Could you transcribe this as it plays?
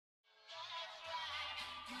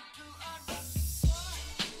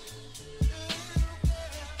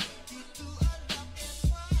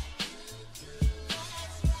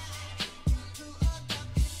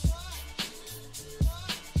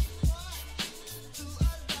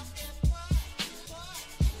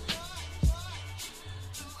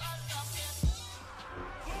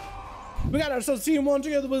We got ourselves team 1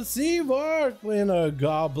 together with Seavark playing a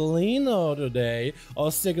Goblino today. I'll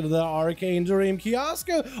stick to the Arcane Dream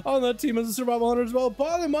Kioska on the team as a Survival Hunter as well.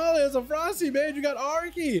 Polymolly as a Frosty Mage. You got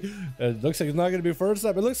Arky. It looks like it's not going to be first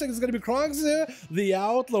up. It looks like it's going to be Kronxia, the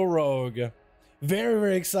Outlaw Rogue. Very,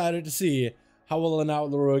 very excited to see how well an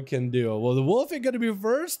Outlaw Rogue can do. Well, the Wolfie going to be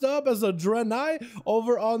first up as a Draenei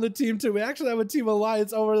over on the team 2. We actually have a team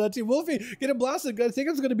alliance over that team. Wolfie getting blasted. I think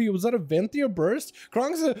it's going to be, was that a Venti or Burst?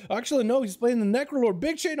 Kronxia, actually no, he's playing the Necrolord.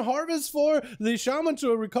 Big Chain Harvest for the Shaman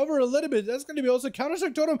to recover a little bit. That's going to be also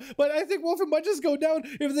Counter-Strike Totem, but I think Wolfie might just go down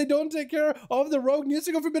if they don't take care of the Rogue. Needs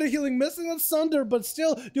to go for a bit of healing, missing that Sunder, but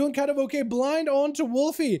still doing kind of okay. Blind on to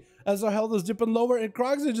Wolfie as our health is dipping lower, and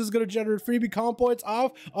Kronxia is just going to generate freebie comp points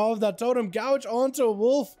off of that Totem. Gouge onto a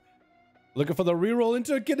Wolf. Looking for the reroll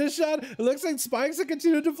into a kidney shot. It looks like spikes are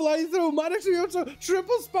continuing to fly through. Might actually be able to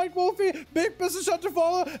triple spike Wolfie. Big pistol shot to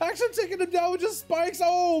follow. Actually taking him down with just spikes.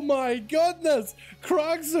 Oh my goodness.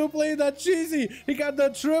 Kronxia playing that cheesy. He got the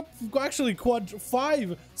trip, actually quad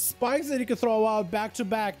 5 spikes that he could throw out back to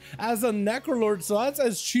back as a Necrolord. So that's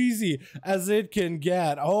as cheesy as it can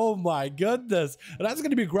get. Oh my goodness. And that's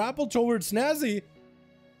going to be grappled towards Snazzy,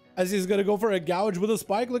 as he's going to go for a gouge with a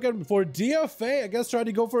spike. Looking for DFA, I guess, trying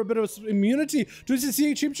to go for a bit of immunity to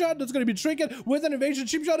CC. Cheap shot, that's going to be Trinket with an evasion.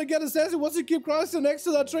 Cheap shot again is Snazzy. Wants to keep Kronxia next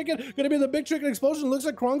to that Trinket. Going to be the big Trinket explosion. Looks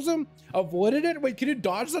like Kronxia avoided it. Wait, can you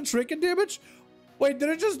dodge the Trinket damage? Wait, did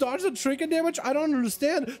it just dodge the Trinket damage? I don't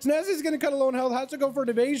understand. Snazzy's going to cut a low on health. Has to go for an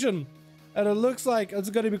evasion. And it looks like it's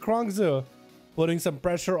going to be Kronxia putting some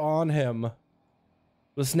pressure on him.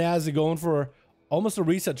 With Snazzy going for almost a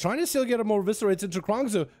reset, trying to still get a more Viscerates into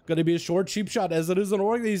Kronxia. Gonna be a short cheap shot as it is an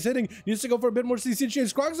org that he's hitting. Needs to go for a bit more CC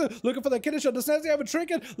change. Kronxia looking for that kidney shot. Does Snazzy have a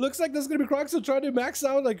Trinket? Looks like this is gonna be Kronxia trying to max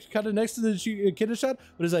out, like kind of next to the kidney shot,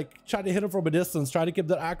 but he's like trying to hit him from a distance, trying to keep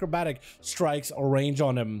that acrobatic strikes a range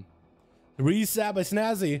on him. Reset by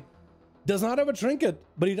Snazzy. Does not have a Trinket,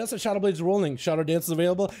 but he does have Shadow Blades rolling. Shadow Dance is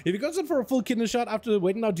available. If he goes in for a full kidney shot after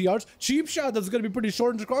waiting out DRs, cheap shot that's going to be pretty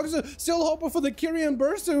short into Kronxia. Still hoping for the Kyrian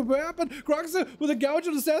burst to happen. Kronxia with a gouge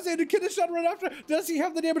and assassin and a kidney shot right after. Does he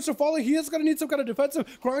have the damage to follow? He is going to need some kind of defensive.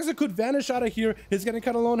 Kronxia could vanish out of here. He's getting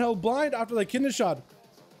kind of lone held blind after the kidney shot.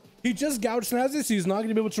 He just gouged Snazzy, so he's not going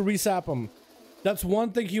to be able to resap him. That's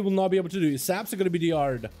one thing he will not be able to do. His saps are going to be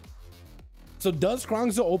DR'd. So does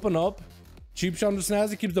Kronxia open up? Cheap shot to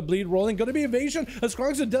Snazzy, keeps the bleed rolling. Gonna be evasion as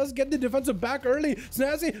Kronxia does get the defensive back early.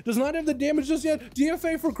 Snazzy does not have the damage just yet.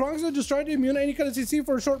 DFA for Kronxia, just trying to immune any kind of CC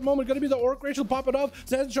for a short moment. Gonna be the Orc Rachel popping up.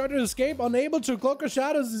 Snazzy trying to escape, unable to. Cloak of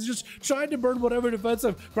Shadows is just trying to burn whatever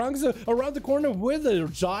defensive. Kronxia around the corner with a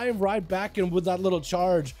dive right back in with that little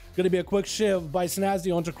charge. Gonna be a quick shiv by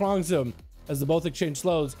Snazzy onto Kronxia as the both exchange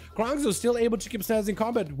slows. Kronxia is still able to keep Snazzy in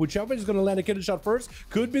combat. Whichever is going to land a kidney shot first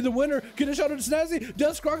could be the winner. Kidney shot on Snazzy.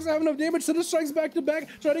 Does Kronxia have enough damage? So the strikes back to back.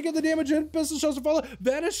 Trying to get the damage in. Pistol shots to follow.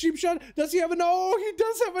 Vanish cheap shot. Does he have enough? Oh, he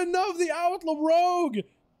does have enough. The Outlaw Rogue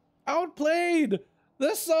outplayed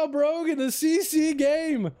the sub Rogue in the CC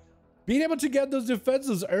game. Being able to get those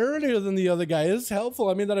defenses earlier than the other guy is helpful.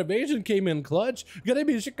 I mean, that evasion came in clutch. Gonna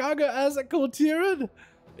be Chicago as a Coltiran.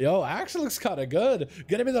 Yo, actually looks kind of good.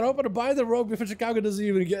 Gonna be that open to buy the Rogue before Chicago doesn't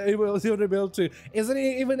even get able to, isn't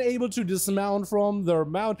even able to dismount from their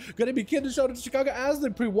mount. Gonna be kidney shot to Chicago as they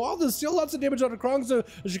pre-wall. There's still lots of damage on the Kronxia.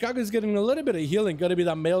 Chicago is getting a little bit of healing. Gonna be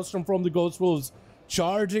that Maelstrom from the Ghost Wolves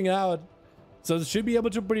charging out. So it should be able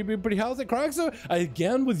to be pretty healthy. Kronxia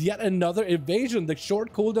again with yet another evasion. The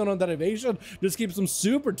short cooldown on that evasion just keeps them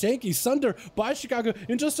super tanky. Sunder by Chicago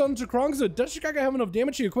into Sunder to Kronxia. Does Chicago have enough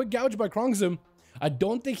damage here? Quick gouge by Kronxia. I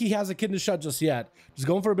don't think he has a kidney shot just yet. Just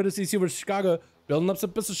going for a bit of CC with Chicago, building up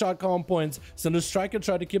some pistol shot comp points. Sunder Striker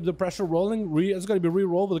trying to keep the pressure rolling. It's going to be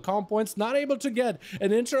re-roll with the comp points. Not able to get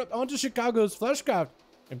an interrupt onto Chicago's Fleshcraft.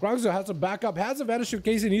 And Kronxia has to back up, has advantage in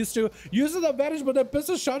case he needs to. Uses the advantage, but that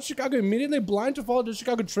pistol shot Chicago immediately blind to fall. Does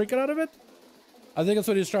Chicago trinket out of it? I think that's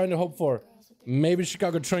what he's trying to hope for. Maybe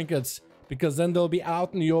Chicago trinkets, because then they'll be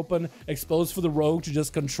out in the open, exposed for the Rogue to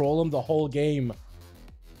just control him the whole game.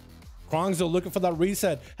 Kronxia looking for that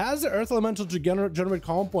reset. Has the Earth Elemental to generate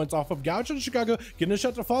calm points off of Gouch and Chicago. Getting a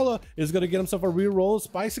shot to follow. Is going to get himself a reroll.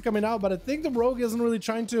 Spikes are coming out, but I think the Rogue isn't really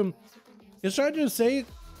trying to... He's trying to say...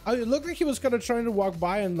 It looked like he was kind of trying to walk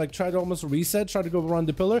by and like try to almost reset, try to go around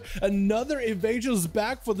the pillar. Another evasion is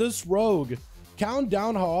back for this Rogue. count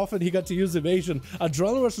down how often he got to use evasion.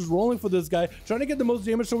 Adrenaline Rush is rolling for this guy, trying to get the most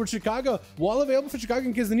damage towards Chicago. Wall available for Chicago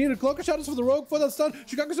in case they need it. Cloak of Shadows for the Rogue for that stun.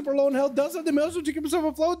 Chicago super low in health, does have the military to keep himself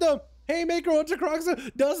afloat though. Haymaker onto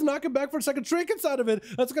Kroxa, does knock him back for a second. Trinkets out of it.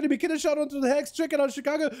 That's going to be Kid shot onto the Hex. Trinket on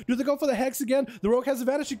Chicago. Do they go for the Hex again? The Rogue has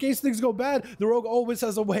advantage in case things go bad. The Rogue always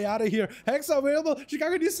has a way out of here. Hex available.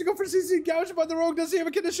 Chicago needs to go for CC. Gouge by the Rogue. Does he have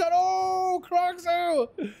a Kid shot? Oh,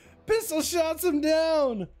 Kroxa! Pistol shots him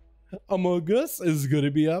down. Among Us is going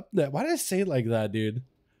to be up there. Why did I say it like that, dude?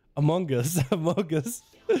 Among Us. Among Us.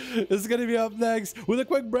 It's going to be up next with a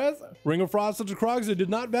quick breath. Ring of Frost into Kroxa. Did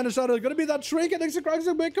not vanish out of it. Going to be that Trinket next to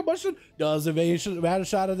Kroxa. Big combustion. Does evasion.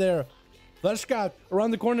 Vanish out of there. Fleshcap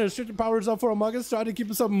around the corner. Restricted powers up for Among Us. Trying to keep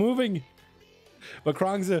himself moving. But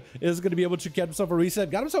Kroxa is going to be able to get himself a reset.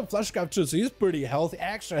 Got himself Fleshcap too. So he's pretty healthy.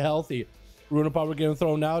 Extra healthy. Rune of Power getting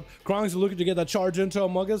thrown out. Kroxa looking to get that charge into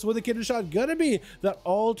Among Us with a Kid shot. Gonna be that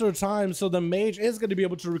alter time, so the mage is gonna be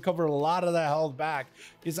able to recover a lot of that health back.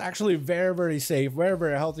 He's actually very, very safe, very,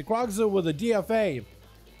 very healthy. Kroxa with a DFA.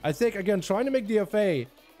 I think again trying to make DFA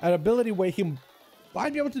an ability where he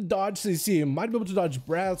might be able to dodge CC, might be able to dodge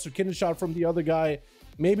breaths or Kid shot from the other guy.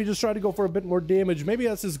 Maybe just try to go for a bit more damage. Maybe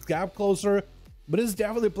that's his gap closer, but it's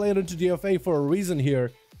definitely playing into DFA for a reason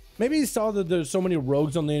here. Maybe he saw that there's so many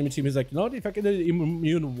rogues on the enemy team. He's like, you know what? If I can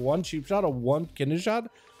immune one cheap shot or one kidney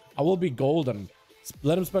shot, I will be golden.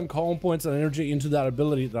 Let him spend calm points and energy into that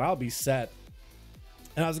ability, then I'll be set.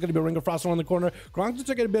 And that's going to be a Ring of Frost around the corner. Kroxa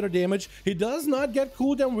to get a bit of damage. He does not get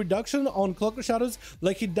cooldown reduction on Cloak of Shadows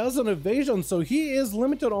like he does on Evasion, so he is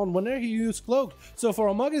limited on whenever he uses Cloak. So for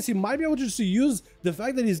Among Us, he might be able to just use the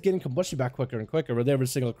fact that he's getting combustion back quicker and quicker with every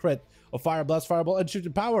single crit of Fire Blast, Fireball, and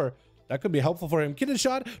Shifted Power. That could be helpful for him. Kid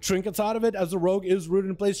shot, Trinkets out of it as the Rogue is rooted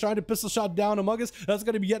in place, trying to pistol shot down Among Us. That's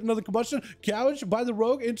going to be yet another combustion. Couch by the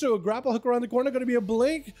Rogue into a grapple hook around the corner. Going to be a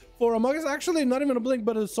blink for Among Us. Actually, not even a blink,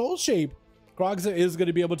 but a soul shape. Kroxa is going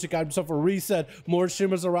to be able to get himself a reset. More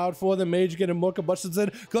shimmers are out for the mage, getting more combustions in.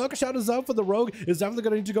 Cloak of Shadows out for the Rogue. Is definitely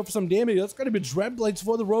going to need to go for some damage. That's going to be Dread Blades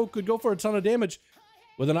for the Rogue. Could go for a ton of damage.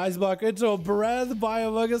 With an Ice Block into a Breath by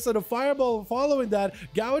Among Us and a Fireball following that.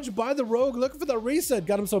 Gouge by the Rogue, looking for that reset.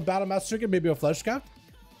 Got him some Battle Master Trinket, maybe a Flesh Cap.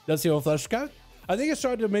 Does he have a Flesh Cap? I think he's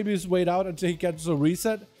trying to maybe just wait out until he gets a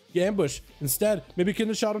reset. Yeah, ambush. Instead, maybe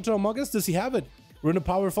Kidney shot into Among Us. Does he have it? Rune of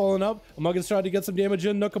Power falling up. Among Us trying to get some damage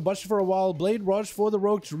in. No combustion for a while. Blade Rush for the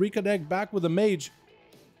Rogue to reconnect back with the Mage.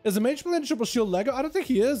 Is the Mage playing triple shield Lego? I don't think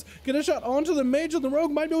he is. Get a shot onto the Mage, and the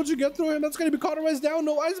Rogue might be able to get through him. That's going to be cauterized down.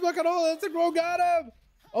 No Ice Block at all. That's the Rogue got him.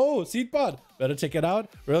 Oh, Seed Pod. Better check it out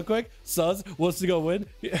real quick. Suz wants to go win.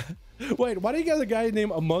 Wait, why do you got a guy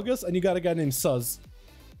named Among Us and you got a guy named Suz?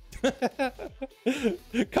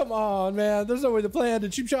 Come on, man. There's no way to plan. The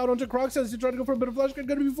cheap shot onto Kroxa as you try to go for a bit of flash.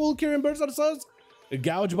 Gonna be full carrying burst out of Suz.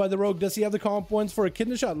 Gouge by the Rogue. Does he have the calm points for a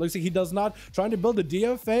kidney shot? Looks like he does not. Trying to build a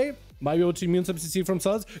DFA. Might be able to immune some CC from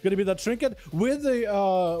Suz. Gonna be that Trinket with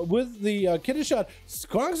the kidney shot.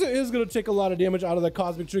 Kroxa is gonna take a lot of damage out of the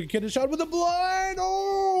Cosmic Trinket kidney shot with a blind.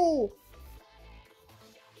 Oh!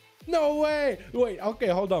 No way! Wait, okay,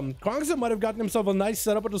 hold on. Kroxa might have gotten himself a nice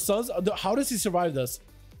setup with the Suz. How does he survive this?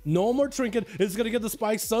 No more Trinket. It's going to get the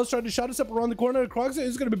spikes. Suz trying to shadow step around the corner. Kroxa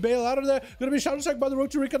is going to be bailed out of there. Going to be shadow step by the Rogue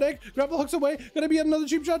to reconnect. Grapple hooks away. Going to be another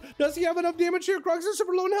cheap shot. Does he have enough damage here? Kroxa is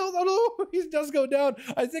super low in health. Oh no, he does go down.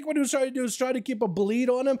 I think what he was trying to do is try to keep a bleed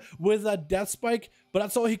on him with a death spike, but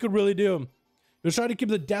that's all he could really do. He was trying to keep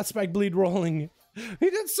the death spike bleed rolling. He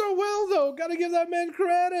did so well though. Got to give that man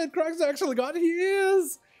credit. Kroxa actually got it. He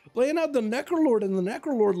is playing out the Necrolord, and the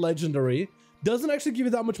Necrolord legendary doesn't actually give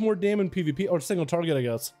you that much more damage in PvP or single target, I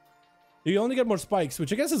guess. You only get more spikes,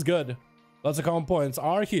 which I guess is good. Lots of calm points.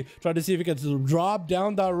 Archie tried to see if he can drop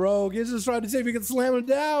down that Rogue. He's just trying to see if he can slam him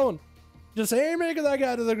down. Just haymaker that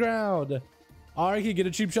guy to the ground. Archie get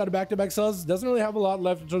a cheap shot of back-to-back Suz. Doesn't really have a lot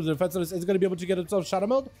left in terms of defensiveness. Is going to be able to get himself shadow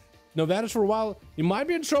mode. No vanish for a while. He might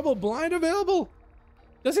be in trouble. Blind available.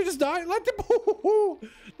 Does he just die? Lightning bolt.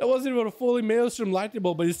 That wasn't even a fully maelstrom lightning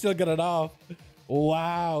bolt, but he still got it off.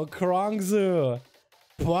 Wow, Kroxa.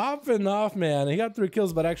 Popping off, man. He got 3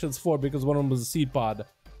 kills, but actually it's 4 because one of them was a seed pod.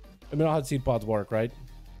 I mean, how seed pods work, right?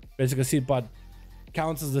 Basically, a seed pod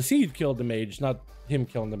counts as the seed killed the mage, not him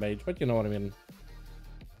killing the mage, but you know what I mean.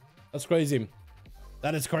 That's crazy.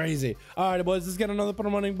 That is crazy. All right, boys, let's get another put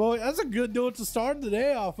on running, boy. That's a good duel to start the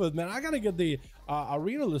day off with, man. I gotta get the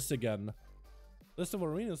arena list again. List of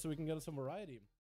arenas so we can get some variety.